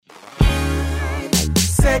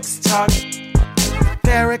Sex Talk with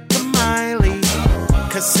Erica Miley.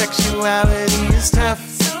 'Cause sexuality is tough.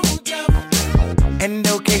 And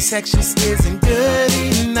okay, sex just isn't good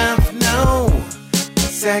enough. No.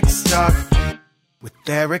 Sex Talk with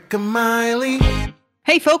Erica Miley.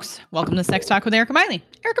 Hey folks, welcome to Sex Talk with Erica Miley.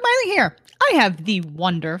 Erica Miley here. I have the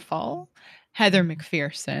wonderful Heather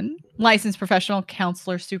McPherson, licensed professional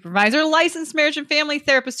counselor supervisor, licensed marriage and family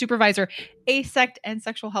therapist supervisor, AASECT and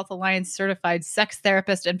Sexual Health Alliance certified sex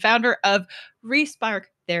therapist, and founder of Respark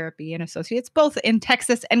Therapy and Associates, both in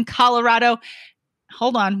Texas and Colorado.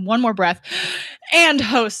 Hold on, one more breath. And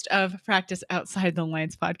host of Practice Outside the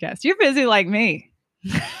Lines podcast. You're busy like me.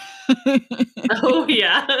 Oh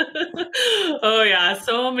yeah. Oh yeah.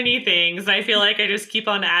 So many things. I feel like I just keep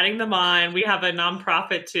on adding them on. We have a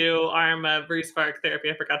nonprofit too, arm of Respark Therapy.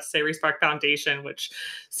 I forgot to say Respark Foundation, which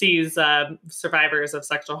sees survivors of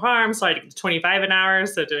sexual harm. So I get 25 an hour.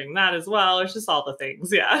 So doing that as well. It's just all the things.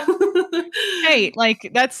 Yeah. Hey, like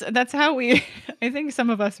that's how we, I think some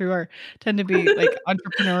of us who tend to be like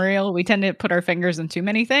entrepreneurial, we tend to put our fingers in too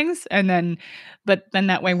many things, but then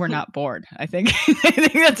that way we're not bored. I think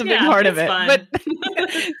that's a big part of it. Fun. But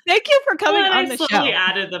thank you for coming on the show. I slowly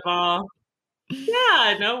added them all.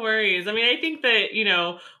 Yeah, no worries. I mean, I think that,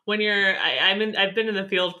 when I've been in the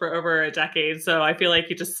field for over a decade, so I feel like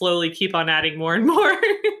you just slowly keep on adding more and more.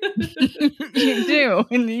 You do.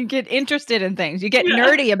 And you get interested in things. You get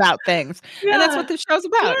nerdy about things. Yeah. And that's what this show's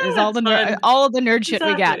about, is all of the nerd shit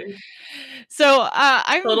we got. So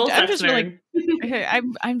I'm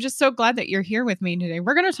just so glad that you're here with me today.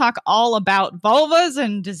 We're going to talk all about vulvas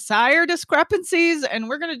and desire discrepancies, and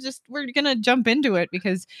we're going to jump into it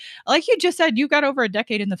because, like you just said, you got over a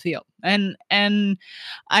decade in the field, and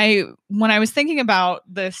when I was thinking about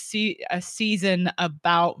a season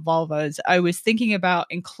about vulvas, I was thinking about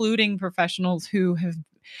including professionals who have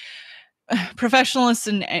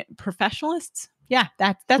professionalists. Yeah,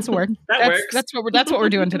 that's a word. Works. That's what we're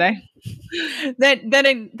doing today.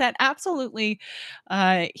 That absolutely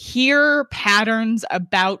hear patterns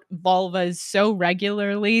about vulvas so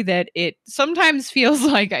regularly that it sometimes feels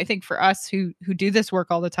like, I think for us who do this work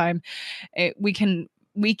all the time, we can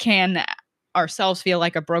ourselves feel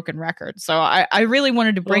like a broken record. So I really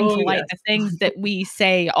wanted to bring to light the things that we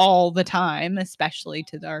say all the time, especially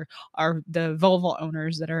to the vulval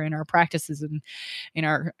owners that are in our practices and in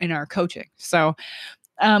our coaching. So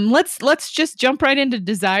let's just jump right into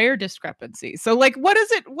desire discrepancy. So like, what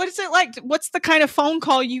is it like? What's the kind of phone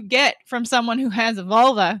call you get from someone who has a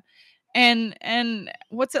vulva, and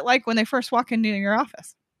what's it like when they first walk into your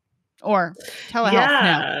office or telehealth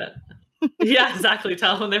now? Yeah, exactly.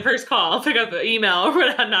 Tell them when they first call, pick up the email or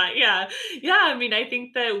whatnot. Yeah. I mean, I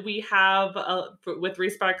think that we have with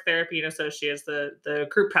Respark Therapy and Associates, the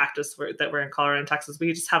group practice that we're in Colorado and Texas,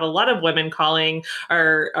 we just have a lot of women calling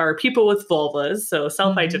our people with vulvas, so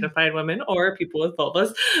self-identified women or people with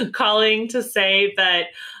vulvas, calling to say that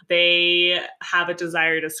they have a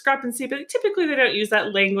desire discrepancy, but typically they don't use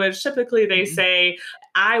that language. Typically they say,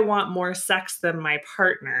 I want more sex than my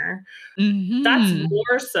partner. Mm-hmm. That's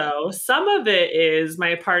more so. Some of it is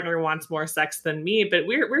my partner wants more sex than me, but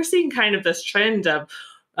we're seeing kind of this trend of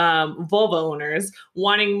vulva owners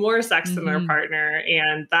wanting more sex than their partner.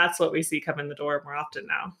 And that's what we see come in the door more often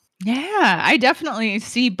now. Yeah, I definitely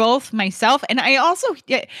see both myself. And I also,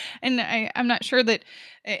 I'm not sure that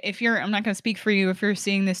I'm not going to speak for you if you're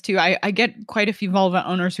seeing this too. I get quite a few vulva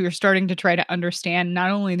owners who are starting to try to understand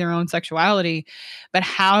not only their own sexuality, but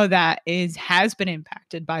how that has been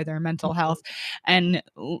impacted by their mental health, and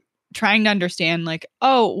trying to understand like,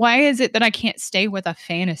 oh, why is it that I can't stay with a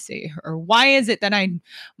fantasy? Or why is it that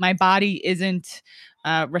my body isn't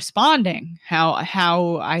responding how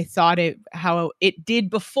I thought how it did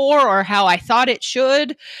before, or how I thought it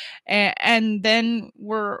should, and then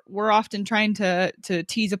we're often trying to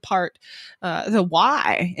tease apart the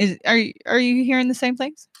why. Are you hearing the same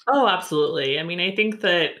things? Oh, absolutely. I mean, I think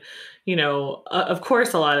that of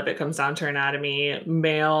course, a lot of it comes down to anatomy.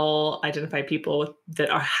 Male identified people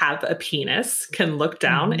that have a penis can look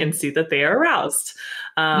down and see that they are aroused.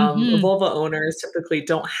 Vulva owners typically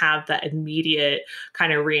don't have that immediate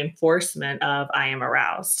kind of reinforcement of I am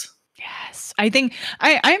aroused. Yes. I think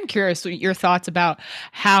I'm curious your thoughts about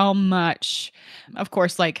how much, of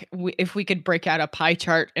course, like if we could break out a pie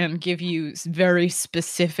chart and give you very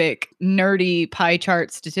specific nerdy pie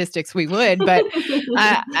chart statistics, we would. But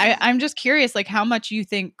I'm just curious, like how much you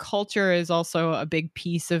think culture is also a big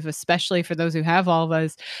piece of, especially for those who have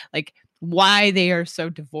vulvas, like why they are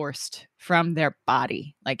so divorced from their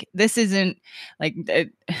body. Like, this isn't like,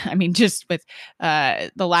 I mean, just with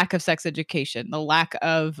the lack of sex education, the lack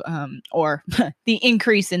of, or the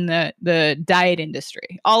increase in the diet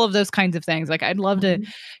industry, all of those kinds of things. Like, I'd love to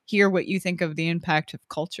hear what you think of the impact of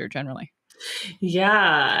culture generally.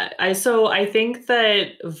 Yeah, I think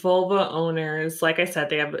that vulva owners, like I said,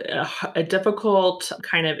 they have a difficult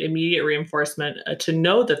kind of immediate reinforcement to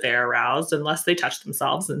know that they're aroused unless they touch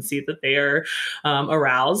themselves and see that they are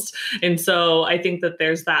aroused. And so I think that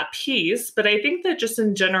there's that piece, but I think that just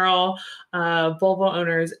in general, vulva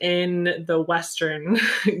owners in the Western,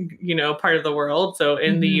 part of the world, so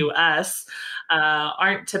in the U.S.,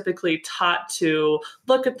 aren't typically taught to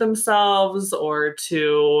look at themselves or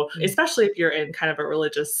to, especially if you're in kind of a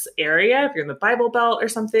religious area, if you're in the Bible Belt or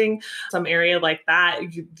something, some area like that,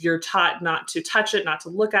 you're taught not to touch it, not to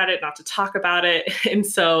look at it, not to talk about it. And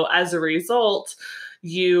so as a result,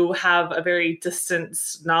 you have a very distant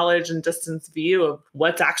knowledge and distance view of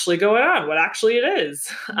what's actually going on, what actually it is.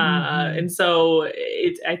 And so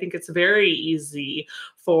I think it's very easy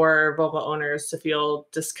for vulva owners to feel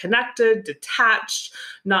disconnected, detached,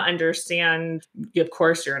 not understand, of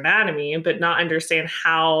course, your anatomy, but not understand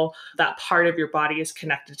how that part of your body is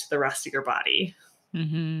connected to the rest of your body.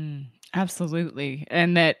 Absolutely.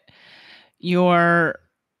 And that your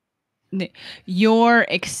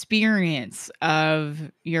experience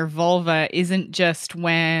of your vulva isn't just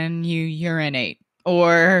when you urinate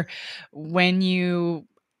or when you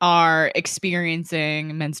are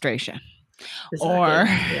experiencing menstruation. Exactly. Or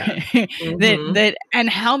that and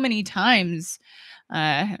how many times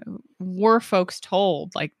were folks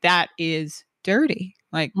told like that is dirty,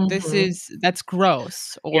 like that's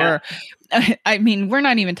gross, or I mean, we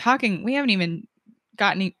haven't even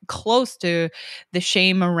gotten close to the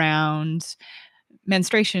shame around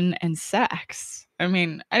menstruation and sex. I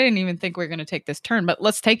mean, I didn't even think we were going to take this turn, but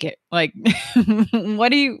let's take it. Like, what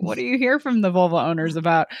do you hear from the vulva owners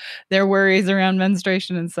about their worries around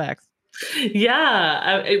menstruation and sex?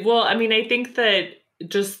 Yeah. I think that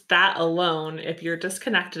just that alone, if you're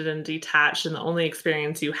disconnected and detached and the only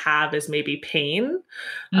experience you have is maybe pain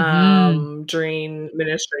during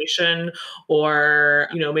menstruation, or,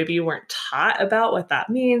 maybe you weren't taught about what that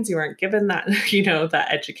means. You weren't given that, that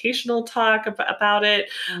educational talk about it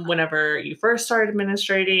whenever you first started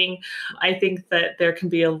menstruating. I think that there can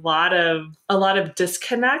be a lot of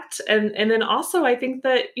disconnect. And then also I think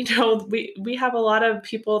that, we have a lot of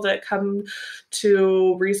people that come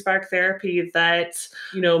to Respark Therapy that,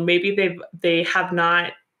 maybe they have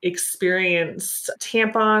not experienced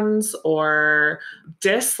tampons or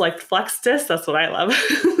discs, like flex discs. That's what I love.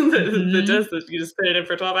 the disc that you just put it in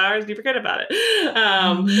for 12 hours and you forget about it.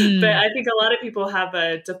 But I think a lot of people have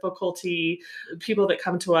a difficulty. People that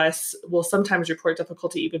come to us will sometimes report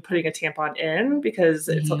difficulty even putting a tampon in because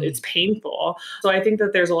it's painful. So I think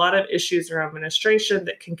that there's a lot of issues around menstruation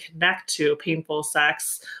that can connect to painful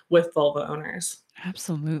sex with vulva owners.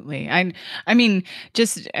 Absolutely. I mean,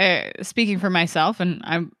 just speaking for myself,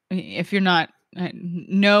 and if you're not,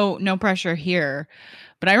 no pressure here,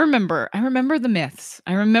 but I remember the myths.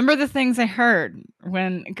 I remember the things I heard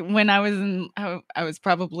when I was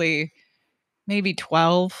probably maybe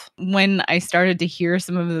 12, when I started to hear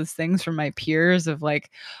some of those things from my peers of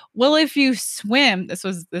like, well, if you swim, this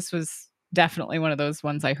was definitely one of those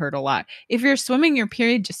ones I heard a lot. If you're swimming, your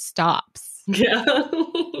period just stops. Yeah.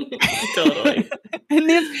 Totally. And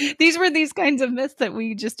these were these kinds of myths that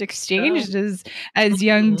we just exchanged as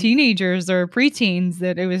young teenagers or preteens,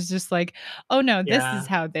 that it was just like, oh no, this is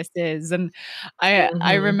how this is. And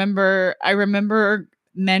I remember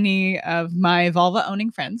many of my vulva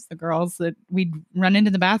owning friends, the girls that we'd run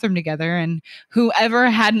into the bathroom together, and whoever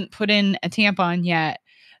hadn't put in a tampon yet,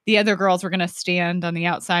 the other girls were going to stand on the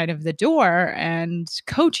outside of the door and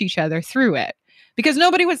coach each other through it. Because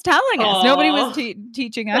nobody was telling us, nobody was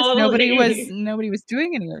teaching us, nobody was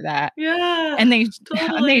doing any of that. Yeah, and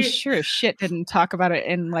they sure as shit didn't talk about it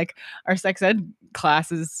in like our sex ed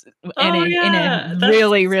classes in a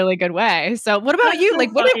really, really good way. So what about you? So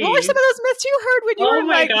like, what were some of those myths you heard when you were in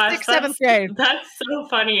like 6th, 7th grade? That's so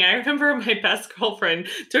funny. I remember my best girlfriend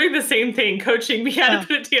doing the same thing, coaching me how to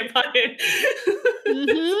put a tampon in.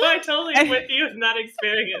 So I totally am with you in that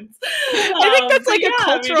experience. I think that's like a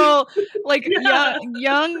cultural,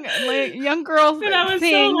 young girl thing. And I was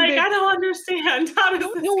so like, I don't understand. How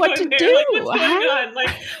does this know what to do? Like, what's going on? Like,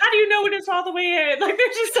 how do you know when it's all the way in? Like,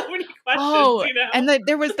 there's just so many questions. And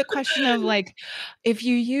there was the question of like, if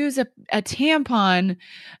you use a tampon,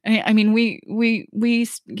 I mean, we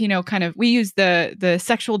kind of, we use the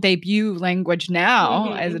sexual debut language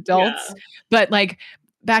now as adults, but like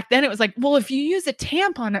back then it was like, well, if you use a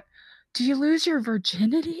tampon, do you lose your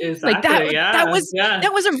virginity? Like Exactly. that Yeah. was Yeah.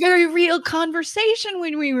 that was a very real conversation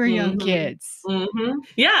when we were young Mhm. kids.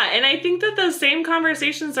 Yeah, and I think that those same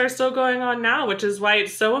conversations are still going on now, which is why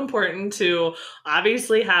it's so important to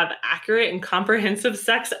obviously have accurate and comprehensive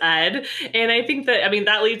sex ed. And I think that, I mean,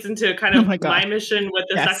 that leads into kind Oh of my gosh. my mission with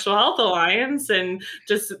the Yes. Sexual Health Alliance and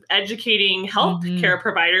just educating healthcare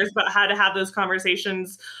providers about how to have those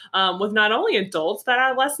conversations with not only adults but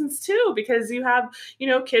adolescents too, because you have, you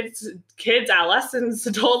know, kids, adolescents,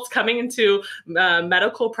 adults coming into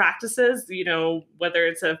medical practices, you know, whether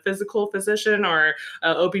it's a physical physician or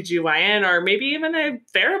a OBGYN or maybe even a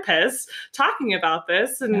therapist talking about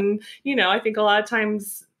this. And, you know, I think a lot of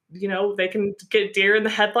times, you know, they can get deer in the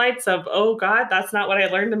headlights of, oh God, that's not what I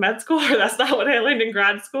learned in med school, or that's not what I learned in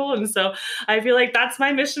grad school. And so I feel like that's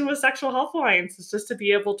my mission with Sexual Health Alliance, is just to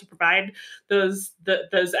be able to provide those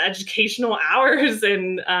educational hours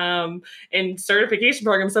and certification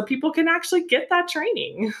programs so people can actually get that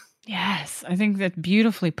training. Yes, I think that's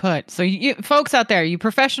beautifully put. So, you folks out there, you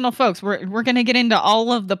professional folks, we're going to get into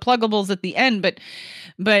all of the pluggables at the end,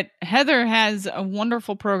 but Heather has a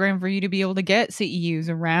wonderful program for you to be able to get CEUs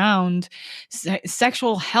around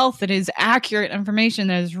sexual health that is accurate information,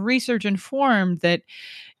 that is research informed, that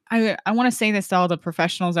I want to say this to all the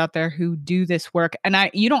professionals out there who do this work. And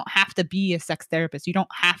you don't have to be a sex therapist. You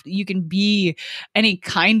don't have to, you can be any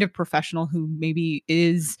kind of professional who maybe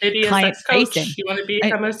is Maybe a client sex coach. facing. You want to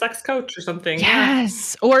become a sex coach or something.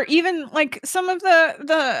 Yes. Yeah. Or even like some of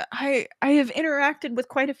I have interacted with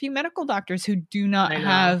quite a few medical doctors who do not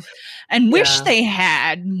have and wish they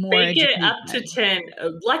had more. They get up to 10,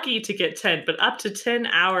 lucky to get 10, but up to 10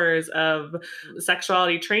 hours of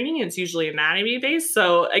sexuality training. It's usually anatomy based.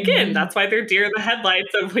 So again, that's why they're deer in the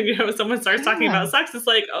headlights of when, you know, someone starts talking about sex, it's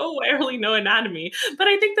like, oh, I only know anatomy. But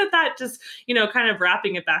I think that just, you know, kind of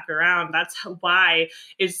wrapping it back around, that's why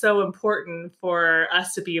it's so important for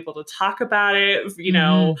us to be able to talk about it, you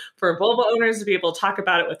know, for vulva owners to be able to talk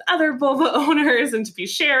about it with other vulva owners and to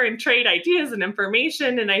share and trade ideas and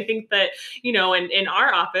information. And I think that, you know, in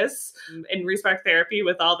our office, in Respect Therapy,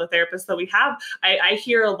 with all the therapists that we have, I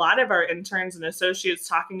hear a lot of our interns and associates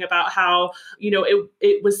talking about how, you know,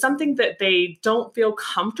 it was something that they don't feel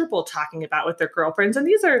comfortable talking about with their girlfriends. And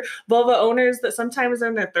these are vulva owners that sometimes are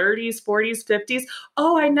in their 30s, 40s, 50s.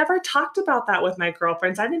 Oh, I never talked about that with my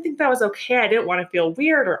girlfriends. I didn't think that was okay. I didn't want to feel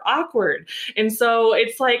weird or awkward. And so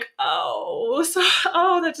it's like,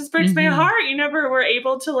 that just breaks my heart. You never were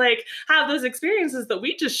able to like have those experiences that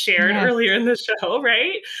we just shared earlier in the show,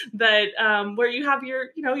 right? That where you have your,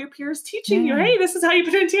 you know, your peers teaching you, hey, this is how you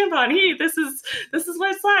put in a tampon. Hey, this is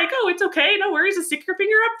what it's like. Oh, it's okay. No worries. Just stick your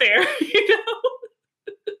finger up there. You know?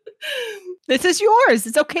 This is yours.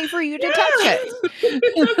 It's okay for you to touch it.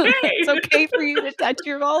 It's okay. It's okay for you to touch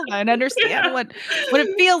your vulva and understand what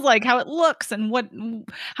it feels like, how it looks, and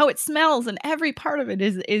how it smells, and every part of it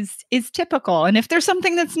is typical. And if there's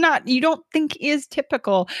something that's not, you don't think is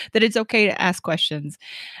typical, that it's okay to ask questions.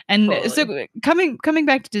 And so coming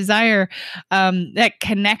back to desire, that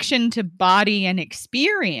connection to body and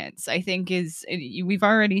experience, I think we've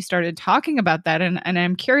already started talking about that. And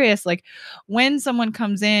I'm curious, like when someone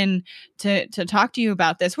comes in to talk to you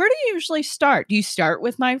about this, where do you usually start? Do you start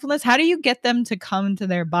with mindfulness? How do you get them to come to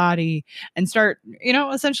their body and start, you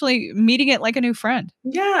know, essentially meeting it like a new friend?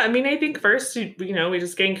 Yeah, I mean, I think first, you know, we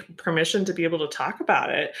just gain permission to be able to talk about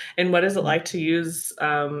it. And what is it like to use,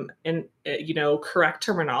 you know, correct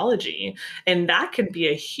terminology? And that can be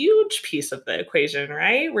a huge piece of the equation,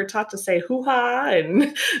 right? We're taught to say hoo-ha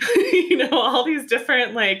and, you know, all these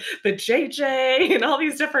different, like the JJ and all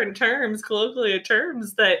these different terms, colloquial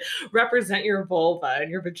terms that represent your vulva and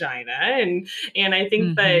your vagina. And I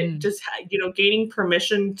think that just, you know, gaining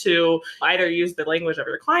permission to either use the language of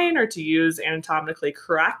your client or to use anatomically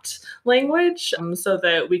correct language, so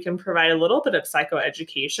that we can provide a little bit of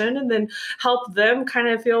psychoeducation and then help them kind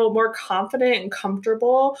of feel more confident and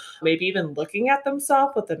comfortable, maybe even looking at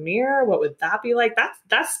themselves with a mirror. What would that be like?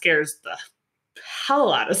 That scares the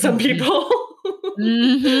hell out of some people.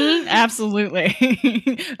 Absolutely.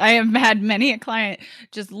 I have had many a client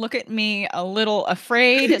just look at me a little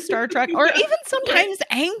afraid at Star Trek, or even sometimes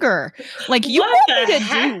anger. Like, you want me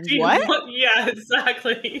to do what? Yeah,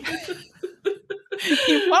 exactly.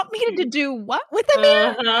 You want me to do what with a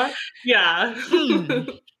mirror? Yeah.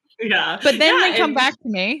 Yeah. But then they come back to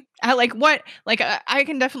me. I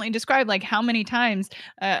can definitely describe like how many times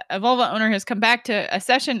a vulva owner has come back to a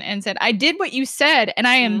session and said, I did what you said, and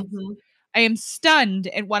I am am stunned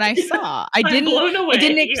at what I saw. I I'm blown away.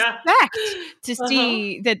 didn't Yeah. expect to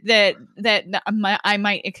see that I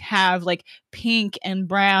might have like pink and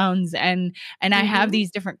browns and I have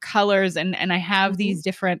these different colors and I have these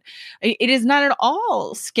different. It is not at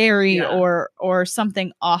all scary or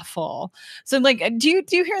something awful. So like, do you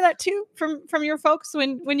hear that too from your folks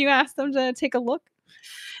when you ask them to take a look?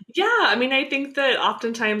 Yeah, I mean, I think that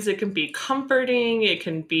oftentimes it can be comforting. It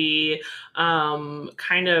can be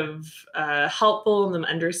kind of helpful in them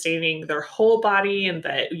understanding their whole body, and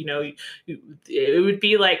that it would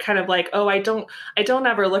be like kind of like, oh, I don't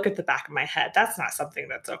ever look at the back of my head. That's not something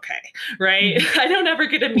that's okay, right? I don't ever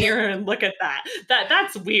get a mirror and look at that.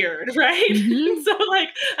 That's weird, right? So like,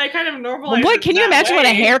 I kind of normalize. Well, what can you imagine what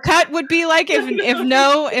a haircut would be like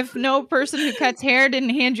if no person who cuts hair didn't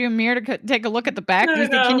hand you a mirror to take a look at the back?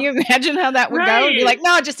 Can you imagine how that would go? It'd be like,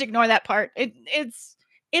 no, just ignore that part.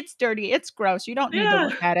 It's dirty. It's gross. You don't need to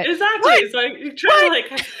look at it. Exactly. What? So I try to like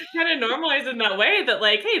kind of normalize in that way that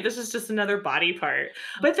like, hey, this is just another body part.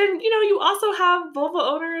 But then, you also have vulva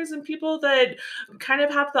owners and people that kind of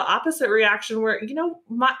have the opposite reaction where,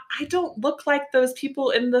 I don't look like those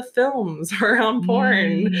people in the films or on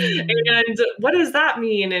porn. And what does that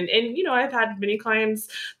mean? And I've had many clients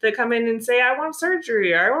that come in and say, I want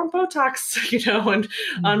surgery or I want Botox, and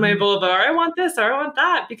on my vulva, or I want this or I want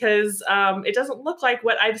that, because it doesn't look like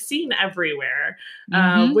what I've seen everywhere,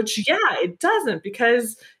 which, it doesn't,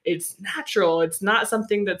 because it's natural. It's not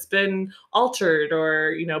something that's been altered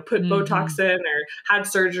or, put Botox in or had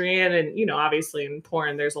surgery in. And, obviously in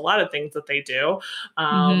porn, there's a lot of things that they do.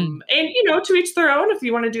 And, to each their own. If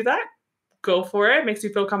you want to do that, go for it. It makes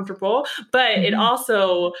you feel comfortable. But it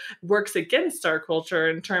also works against our culture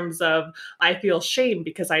in terms of, I feel shame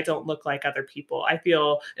because I don't look like other people. I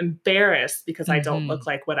feel embarrassed because I don't look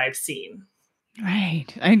like what I've seen. Right.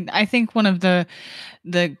 I think one of the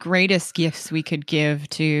greatest gifts we could give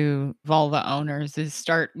to vulva owners is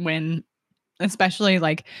start when, especially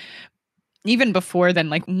like even before then,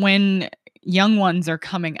 like when young ones are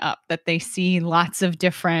coming up, that they see lots of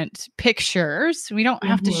different pictures. We don't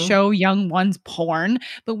have to show young ones porn,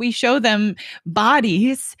 but we show them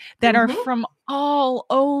bodies that are from all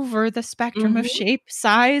over the spectrum of shape,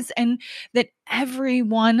 size, and that every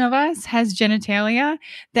one of us has genitalia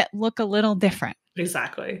that look a little different.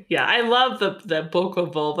 Exactly. Yeah. I love the Book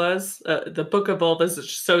of Vulvas. The Book of Vulvas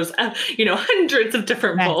shows, hundreds of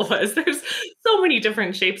different vulvas. There's so many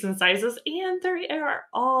different shapes and sizes, and they are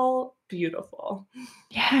all beautiful.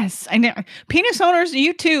 Yes. I know. Penis owners,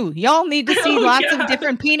 you too. Y'all need to see lots of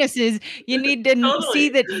different penises. You need to see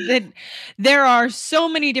that there are so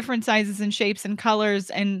many different sizes and shapes and colors,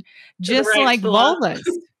 and just like vulvas.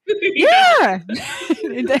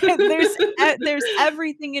 There's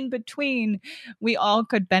everything in between. We all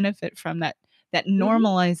could benefit from that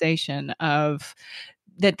normalization of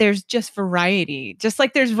that. There's just variety, just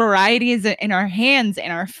like there's varieties in our hands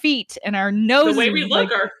and our feet and our noses, the way we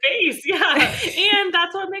look, our face. And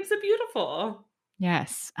that's what makes it beautiful.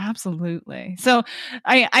 Yes, absolutely. So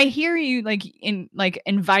I hear you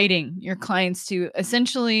inviting your clients to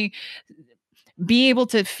essentially be able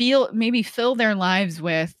to fill their lives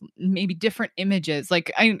with maybe different images.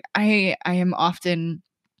 Like I am often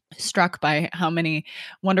struck by how many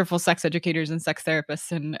wonderful sex educators and sex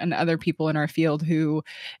therapists and other people in our field who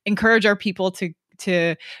encourage our people to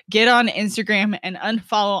get on Instagram and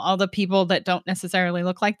unfollow all the people that don't necessarily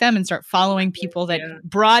look like them and start following people that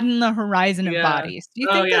broaden the horizon of bodies. Do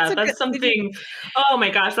you think that's something? Oh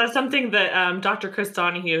my gosh, that's something that Dr. Chris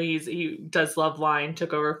Donahue, he does Loveline,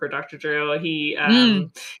 took over for Dr. Drew. He's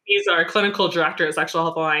our clinical director at Sexual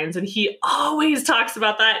Health Alliance, and he always talks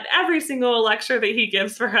about that in every single lecture that he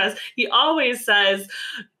gives for us. He always says,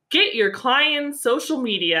 get your clients' social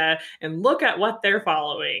media and look at what they're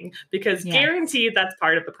following, because guaranteed that's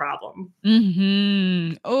part of the problem.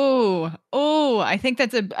 Oh, I think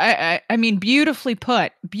that's I mean, beautifully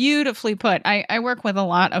put. I work with a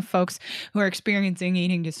lot of folks who are experiencing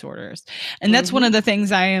eating disorders. And that's one of the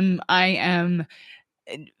things I am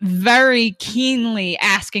very keenly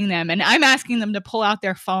asking them, and I'm asking them to pull out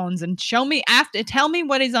their phones and tell me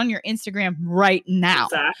what is on your Instagram right now.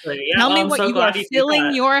 Exactly. Yeah. Tell me what you are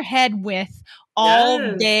filling your head with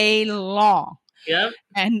all day long. Yep.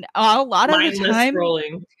 And a lot mindless of the time,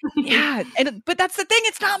 scrolling. But that's the thing.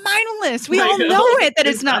 It's not mindless. We all know it, that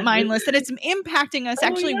it's not mindless, that it's impacting us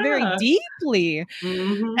very deeply.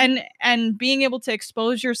 And being able to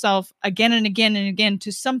expose yourself again and again and again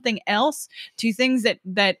to something else, to things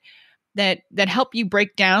that help you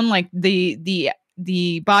break down like the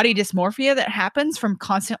the body dysmorphia that happens from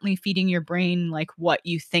constantly feeding your brain like what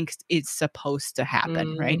you think is supposed to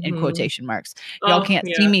happen, right? In quotation marks. Y'all can't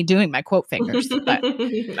see me doing my quote fingers, but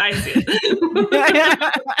I see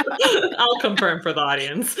it. I'll confirm for the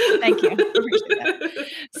audience. Thank you. Appreciate that.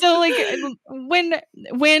 So like when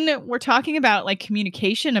we're talking about like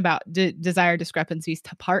communication about desire discrepancies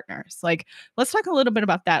to partners, like let's talk a little bit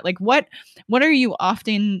about that. Like what are you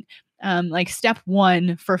often like step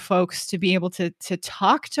one for folks to be able to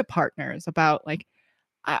talk to partners about like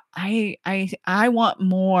I want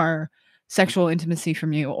more sexual intimacy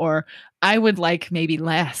from you, or I would like maybe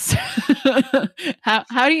less.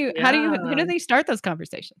 how do they start those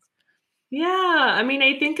conversations? Yeah, I mean,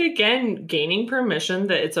 I think again, gaining permission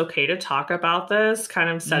that it's okay to talk about this, kind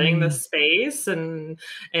of setting the space and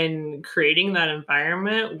creating that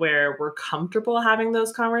environment where we're comfortable having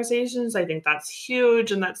those conversations. I think that's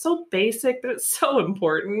huge, and that's so basic, but it's so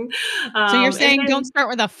important. So you're saying don't start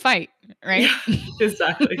with a fight, right? Yeah,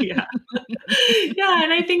 exactly. Yeah. Yeah,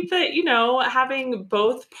 and I think that, having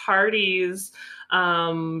both parties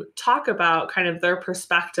talk about kind of their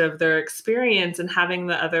perspective, their experience, and having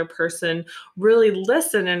the other person really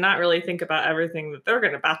listen and not really think about everything that they're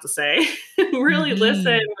about to say. Really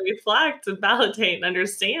listen, reflect, and validate and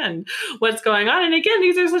understand what's going on. And again,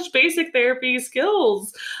 these are such basic therapy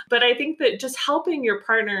skills, but I think that just helping your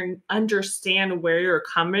partner understand where you're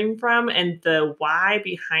coming from and the why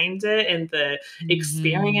behind it and the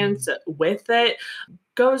experience with it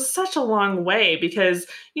goes such a long way, because,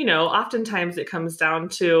 oftentimes it comes down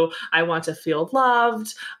to, I want to feel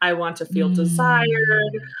loved. I want to feel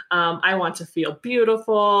desired. I want to feel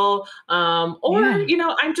beautiful. I'm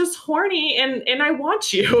just horny and I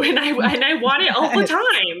want you and I want it all the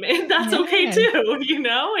time. And that's okay too,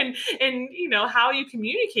 and how you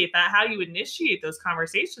communicate that, how you initiate those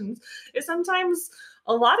conversations is sometimes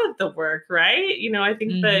a lot of the work, right? I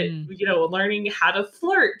think that, learning how to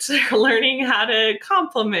flirt, learning how to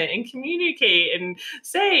compliment and communicate and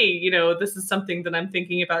say, this is something that I'm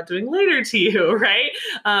thinking about doing later to you, right?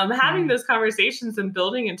 Having those conversations and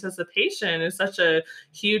building anticipation is such a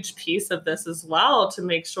huge piece of this as well, to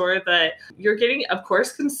make sure that you're getting, of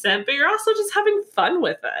course, consent, but you're also just having fun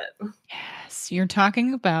with it. Yes, you're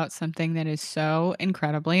talking about something that is so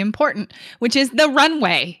incredibly important, which is the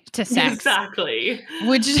runway to sex. Exactly.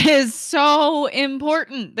 Which is so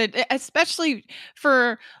important, that especially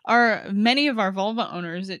for many of our vulva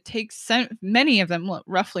owners, it takes many of them,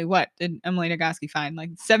 roughly what did Emily Nagoski find?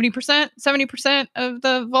 Like 70% of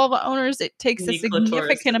the vulva owners, it takes a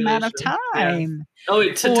significant amount of time. Yeah.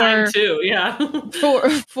 Oh, time too. Yeah.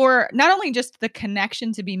 for not only just the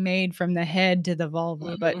connection to be made from the head to the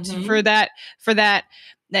vulva, but for that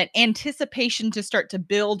anticipation to start to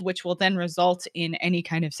build, which will then result in any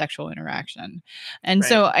kind of sexual interaction. And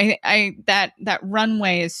so I that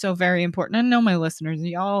runway is so very important. I know my listeners,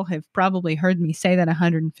 y'all have probably heard me say that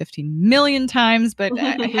 115 million times, but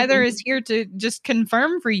Heather is here to just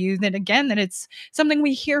confirm for you that, again, that it's something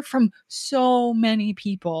we hear from so many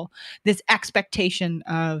people, this expectation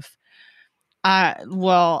of,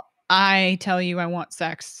 I tell you I want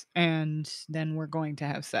sex, and then we're going to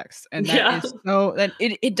have sex. And that is so that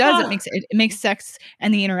it makes sex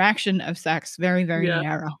and the interaction of sex very, very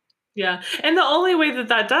narrow. Yeah. And the only way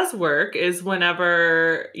that does work is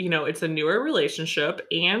whenever, it's a newer relationship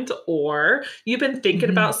or you've been thinking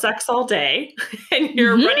about sex all day and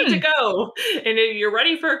you're ready to go and you're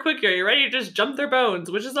ready for a quickie, you're ready to just jump their bones,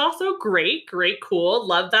 which is also great, cool.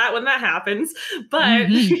 Love that when that happens. But,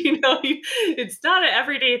 it's not an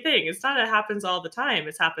everyday thing. It's not, it happens all the time.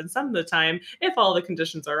 It happens some of the time if all the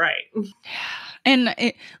conditions are right. And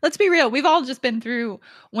let's be real. We've all just been through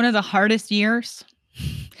one of the hardest years.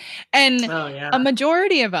 And a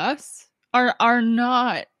majority of us are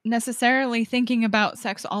not necessarily thinking about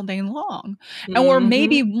sex all day long. Or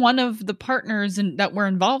maybe one of the partners that we're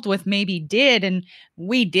involved with maybe did and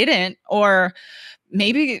we didn't. Or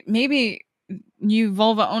maybe you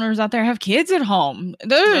vulva owners out there have kids at home.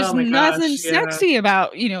 There's nothing sexy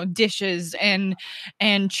about, dishes and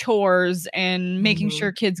chores and making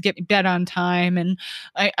sure kids get bed on time. And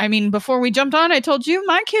I mean, before we jumped on, I told you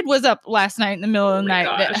my kid was up last night in the middle of the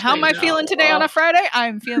night. How am I feeling today on a Friday?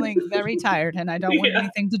 I'm feeling very tired and I don't want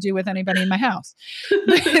anything to do with anybody in my house.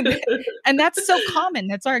 And that's so common.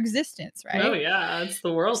 That's our existence, right? Oh yeah. It's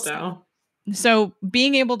the world now. So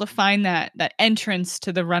being able to find that entrance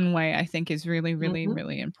to the runway, I think, is really, really,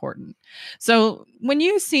 really important. So when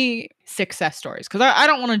you see success stories, because I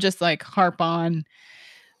don't want to just like harp on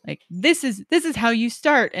like this is how you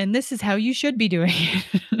start and this is how you should be doing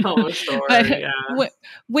it. Oh, sure. But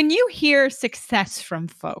when you hear success from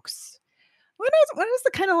folks, What is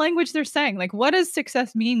the kind of language they're saying? Like, what does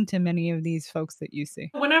success mean to many of these folks that you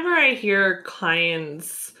see? Whenever I hear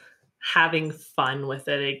clients having fun with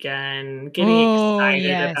it again, getting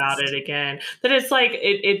excited about it again, that it's like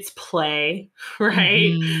it's play,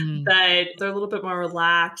 right? That they're a little bit more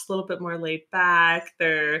relaxed, a little bit more laid back.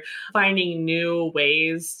 They're finding new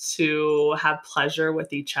ways to have pleasure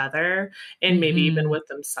with each other and maybe even with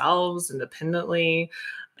themselves independently.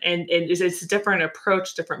 And it's a different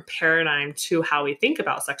approach, different paradigm to how we think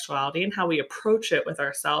about sexuality and how we approach it with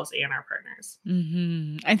ourselves and our partners.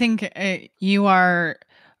 I think you are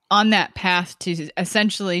on that path to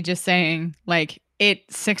essentially just saying, like,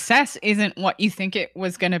 success isn't what you think it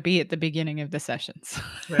was going to be at the beginning of the sessions.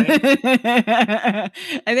 Right. I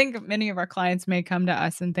think many of our clients may come to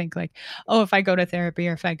us and think like, oh, if I go to therapy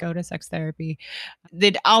or if I go to sex therapy,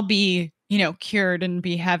 that I'll be, cured and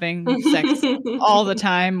be having sex all the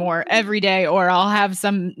time or every day, or I'll have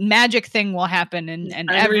some magic thing will happen and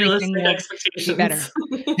everything will be better.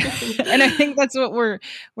 And I think that's what we're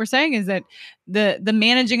saying is that the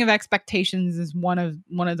managing of expectations is one of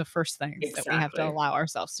the first things that we have to allow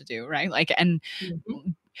ourselves to do, right? Like, and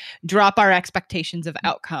drop our expectations of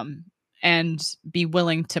outcome and be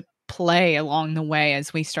willing to play along the way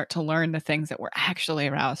as we start to learn the things that we're actually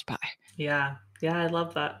aroused by. Yeah. Yeah, I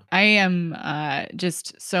love that. I am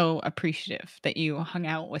just so appreciative that you hung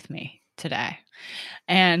out with me today.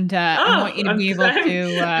 And I want you to be able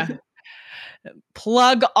to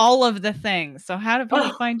plug all of the things. So how do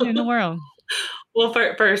people find you in the world? Well,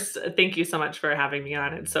 first, thank you so much for having me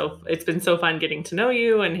on. It's been so fun getting to know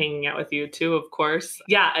you and hanging out with you too, of course.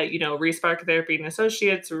 Yeah, Respark Therapy and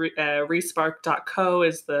Associates, respark.co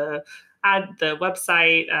is the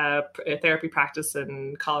website, therapy practice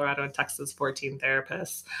in Colorado and Texas, 14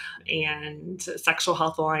 therapists, and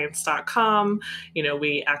sexualhealthalliance.com.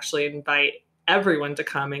 We actually invite everyone to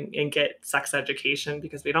come and get sex education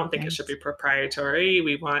because we don't think it should be proprietary.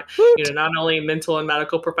 We want, not only mental and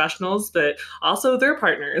medical professionals, but also their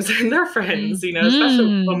partners and their friends,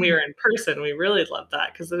 especially when we were in person. We really loved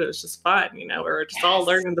that because it was just fun, we were just all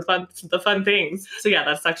learning the fun things. So yeah,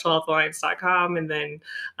 that's sexualhealthalliance.com. And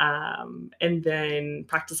then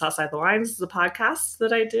Practice Outside the Lines is a podcast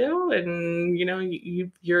that I do. And,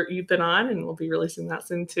 you've been on and we'll be releasing that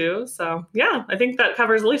soon too. So yeah, I think that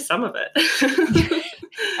covers at least some of it.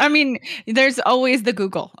 I mean, there's always the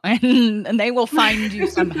Google and they will find you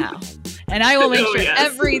somehow. And I will make sure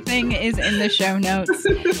everything is in the show notes.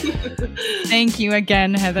 Thank you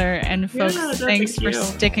again, Heather. And folks, thanks for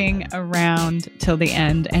sticking around till the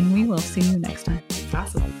end. And we will see you next time.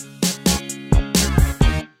 Awesome.